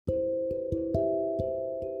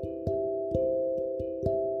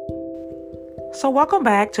So welcome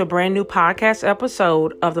back to a brand new podcast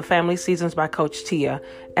episode of the Family Seasons by Coach Tia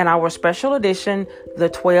and our special edition, the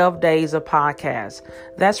 12 Days of Podcast.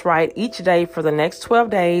 That's right. Each day for the next 12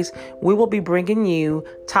 days, we will be bringing you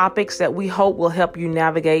topics that we hope will help you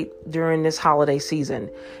navigate during this holiday season.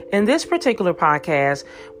 In this particular podcast,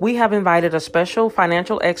 we have invited a special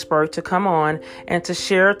financial expert to come on and to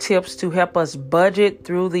share tips to help us budget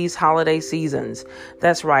through these holiday seasons.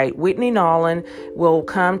 That's right. Whitney Nolan will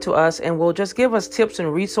come to us and will just give us tips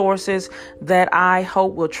and resources that I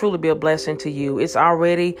hope will truly be a blessing to you. It's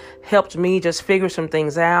already helped me just figure some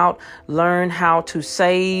things out, learn how to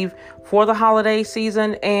save for the holiday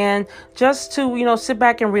season, and just to, sit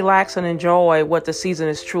back and relax and enjoy what the season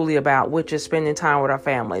is truly about, which is spending time with our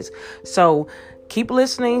families. So keep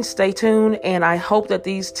listening, stay tuned, and I hope that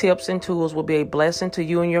these tips and tools will be a blessing to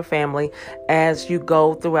you and your family as you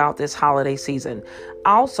go throughout this holiday season.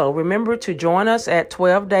 Also, remember to join us at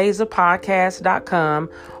 12daysofpodcast.com.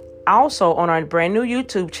 Also on our brand new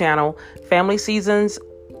YouTube channel, Family Seasons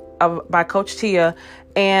by Coach Tia,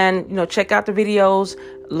 and check out the videos,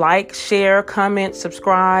 like, share, comment,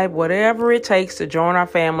 subscribe, whatever it takes to join our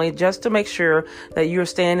family, just to make sure that you're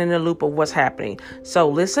staying in the loop of what's happening. So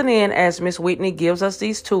listen in as Miss Whitney gives us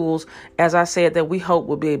these tools, as I said, that we hope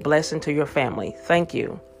will be a blessing to your family. Thank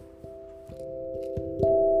you.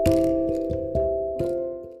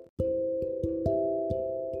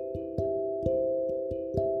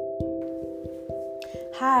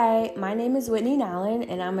 Hi, my name is Whitney Nolan,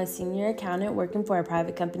 and I'm a senior accountant working for a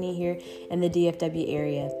private company here in the DFW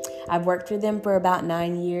area. I've worked for them for about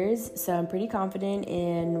 9 years, so I'm pretty confident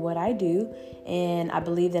in what I do, and I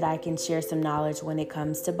believe that I can share some knowledge when it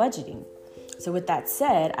comes to budgeting. So with that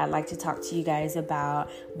said, I'd like to talk to you guys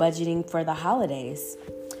about budgeting for the holidays.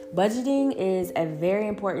 Budgeting is a very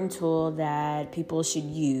important tool that people should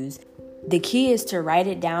use. The key is to write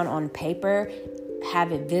it down on paper,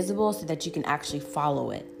 have it visible so that you can actually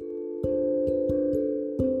follow it.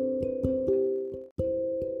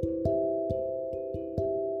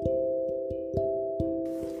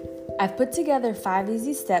 I've put together 5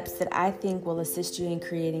 easy steps that I think will assist you in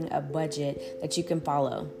creating a budget that you can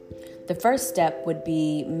follow. The first step would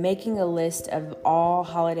be making a list of all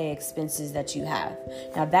holiday expenses that you have.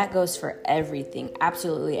 Now that goes for everything,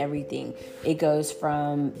 absolutely everything. It goes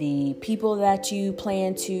from the people that you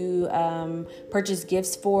plan to purchase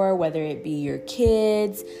gifts for, whether it be your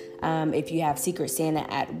kids, if you have Secret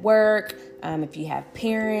Santa at work, if you have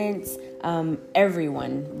parents,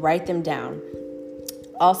 everyone, write them down.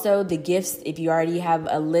 Also, the gifts, if you already have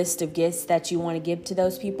a list of gifts that you want to give to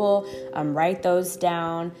those people, write those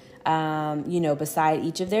down. Beside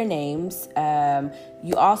each of their names.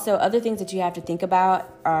 You also, other things that you have to think about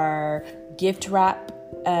are gift wrap,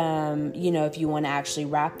 if you want to actually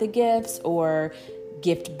wrap the gifts, or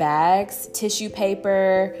gift bags, tissue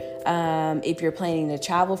paper, if you're planning to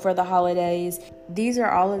travel for the holidays. These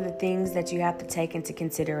are all of the things that you have to take into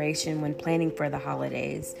consideration when planning for the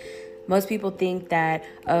holidays. Most people think that,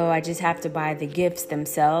 I just have to buy the gifts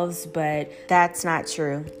themselves, but that's not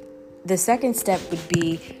true. The second step would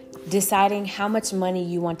be deciding how much money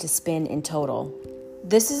you want to spend in total.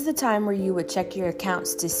 This is the time where you would check your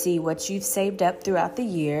accounts to see what you've saved up throughout the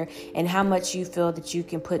year and how much you feel that you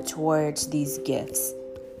can put towards these gifts.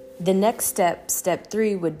 The next step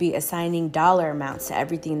 3, would be assigning dollar amounts to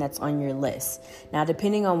everything that's on your list. Now,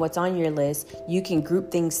 depending on what's on your list, you can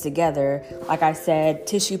group things together. Like I said,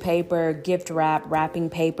 tissue paper, gift wrap,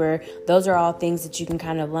 wrapping paper, those are all things that you can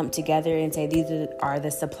kind of lump together and say these are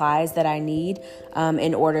the supplies that I need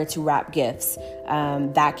in order to wrap gifts.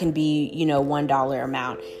 That can be, $1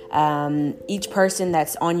 amount. Each person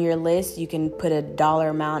that's on your list, you can put a dollar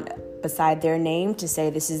amount beside their name to say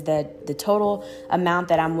this is the total amount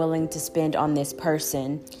that I'm willing to spend on this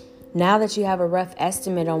person. Now that you have a rough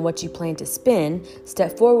estimate on what you plan to spend,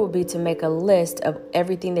 step 4 will be to make a list of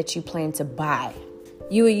everything that you plan to buy.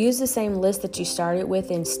 You would use the same list that you started with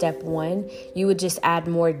in step 1. You would just add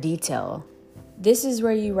more detail. This is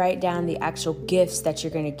where you write down the actual gifts that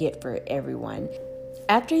you're going to get for everyone.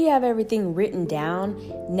 After you have everything written down,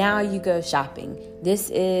 now you go shopping. This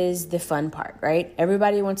is the fun part, right?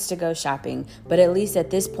 Everybody wants to go shopping, but at least at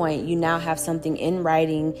this point, you now have something in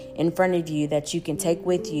writing in front of you that you can take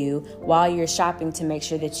with you while you're shopping to make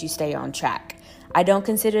sure that you stay on track. I don't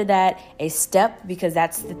consider that a step because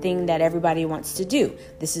that's the thing that everybody wants to do.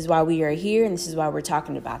 This is why we are here, and this is why we're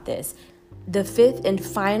talking about this. The 5th and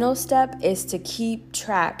final step is to keep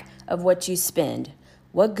track of what you spend.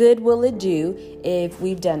 What good will it do if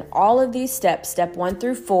we've done all of these steps, step 1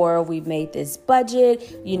 through 4, we've made this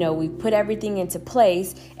budget, we put everything into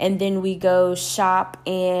place, and then we go shop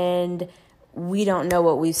and we don't know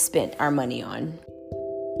what we've spent our money on.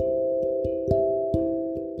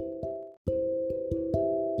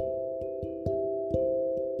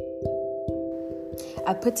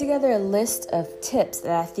 I put together a list of tips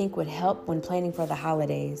that I think would help when planning for the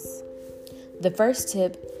holidays. The first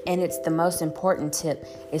tip, and it's the most important tip,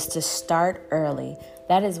 is to start early.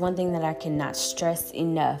 That is one thing that I cannot stress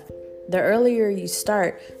enough. The earlier you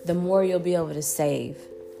start, the more you'll be able to save.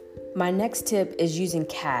 My next tip is using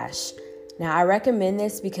cash. Now, I recommend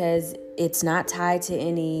this because it's not tied to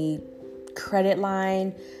any credit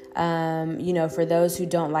line. For those who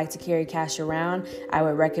don't like to carry cash around, I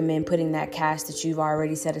would recommend putting that cash that you've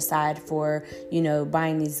already set aside for,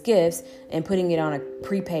 buying these gifts and putting it on a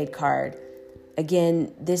prepaid card.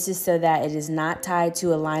 Again, this is so that it is not tied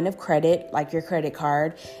to a line of credit like your credit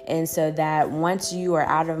card. And so that once you are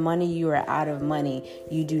out of money, you are out of money.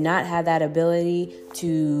 You do not have that ability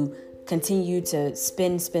to continue to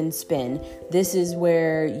spend. This is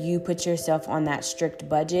where you put yourself on that strict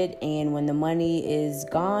budget. And when the money is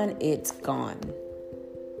gone, it's gone.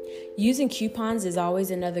 Using coupons is always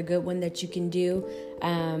another good one that you can do.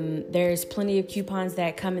 There's plenty of coupons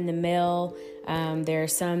that come in the mail. There are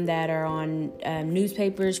some that are on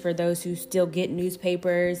newspapers for those who still get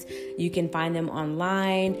newspapers. You can find them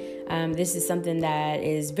online. This is something that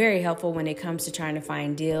is very helpful when it comes to trying to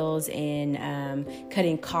find deals and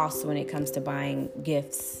cutting costs when it comes to buying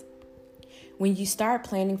gifts. When you start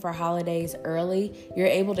planning for holidays early, you're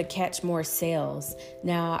able to catch more sales.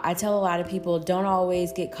 Now, I tell a lot of people don't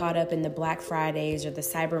always get caught up in the Black Fridays or the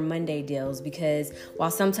Cyber Monday deals, because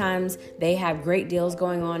while sometimes they have great deals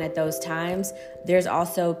going on at those times, there's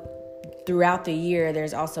also throughout the year,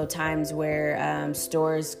 there's also times where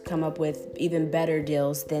stores come up with even better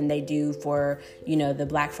deals than they do for, the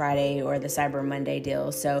Black Friday or the Cyber Monday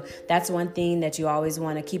deals. So that's one thing that you always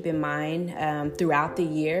want to keep in mind throughout the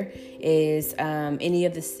year is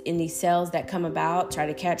any sales that come about, try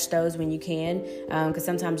to catch those when you can, because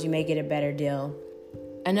sometimes you may get a better deal.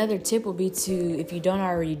 Another tip will be to, if you don't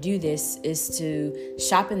already do this, is to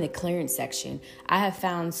shop in the clearance section. I have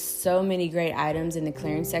found so many great items in the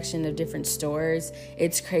clearance section of different stores.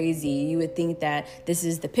 It's crazy. You would think that this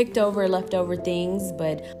is the picked over, leftover things,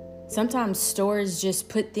 but sometimes stores just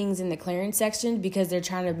put things in the clearance section because they're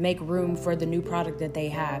trying to make room for the new product that they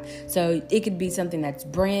have. So it could be something that's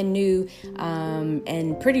brand new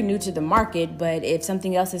and pretty new to the market, but if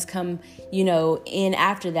something else has come, in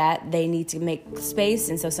after that, they need to make space,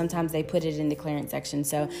 and so sometimes they put it in the clearance section.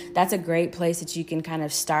 So that's a great place that you can kind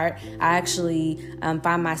of start. I actually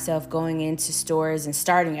find myself going into stores and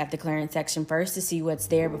starting at the clearance section first to see what's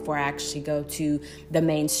there before I actually go to the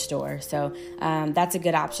main store. So that's a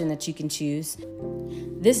good option that you can choose.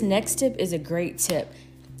 This next tip is a great tip.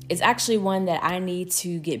 It's actually one that I need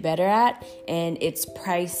to get better at, and it's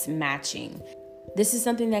price matching. This is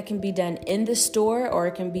something that can be done in the store, or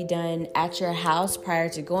it can be done at your house prior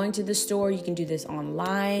to going to the store. You can do this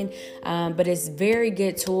online, but it's a very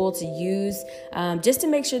good tool to use just to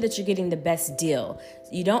make sure that you're getting the best deal.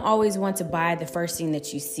 You don't always want to buy the first thing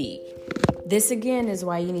that you see. This, again, is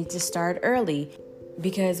why you need to start early,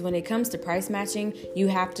 because when it comes to price matching, you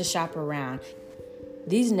have to shop around.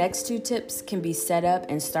 These next two tips can be set up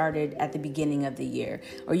and started at the beginning of the year,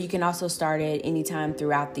 or you can also start it anytime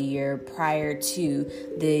throughout the year prior to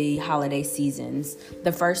the holiday seasons.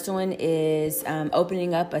 The first one is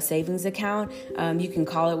opening up a savings account. You can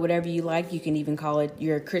call it whatever you like. You can even call it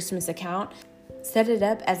your Christmas account. Set it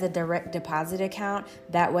up as a direct deposit account.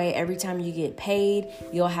 That way, every time you get paid,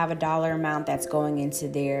 you'll have a dollar amount that's going into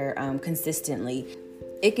there consistently.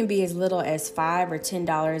 It can be as little as $5 or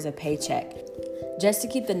 $10 a paycheck. Just to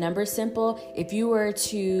keep the numbers simple, if you were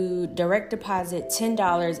to direct deposit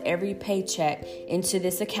 $10 every paycheck into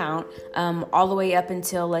this account, all the way up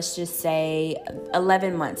until, let's just say,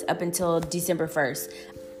 11 months, up until December 1st,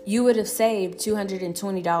 you would have saved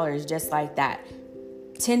 $220 just like that.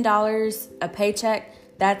 $10 a paycheck,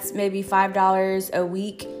 that's maybe $5 a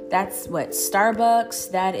week. That's what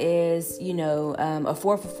Starbucks, that is, a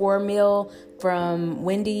 4-for-4 meal from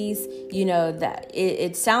Wendy's. That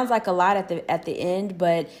it sounds like a lot at the end,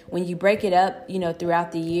 but when you break it up,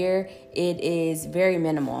 throughout the year, it is very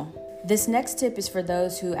minimal. This next tip is for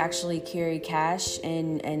those who actually carry cash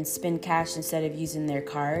and spend cash instead of using their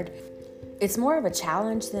card. It's more of a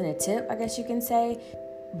challenge than a tip, I guess you can say.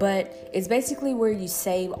 But it's basically where you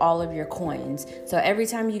save all of your coins. So every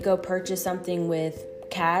time you go purchase something with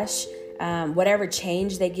cash, whatever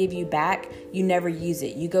change they give you back, you never use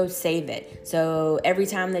it. You go save it. So every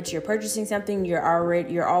time that you're purchasing something, you're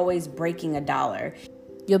always breaking $1.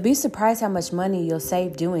 You'll be surprised how much money you'll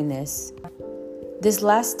save doing this. This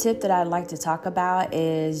last tip that I'd like to talk about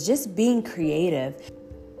is just being creative.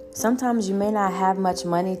 Sometimes you may not have much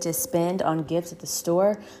money to spend on gifts at the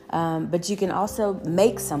store, but you can also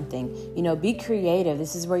make something. Be creative.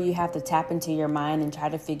 This is where you have to tap into your mind and try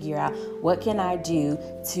to figure out, what can I do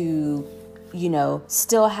to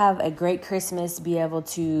still have a great Christmas, be able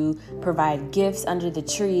to provide gifts under the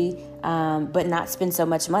tree, but not spend so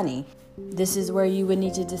much money. This is where you would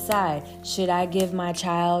need to decide, should I give my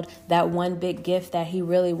child that one big gift that he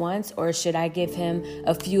really wants, or should I give him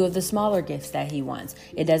a few of the smaller gifts that he wants?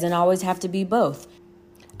 It doesn't always have to be both.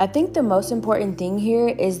 I think the most important thing here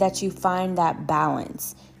is that you find that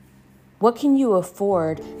balance. What can you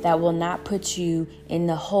afford that will not put you in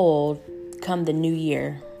the hole come the new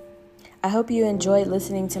year? I hope you enjoyed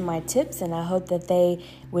listening to my tips, and I hope that they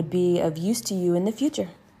would be of use to you in the future.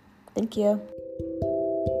 Thank you.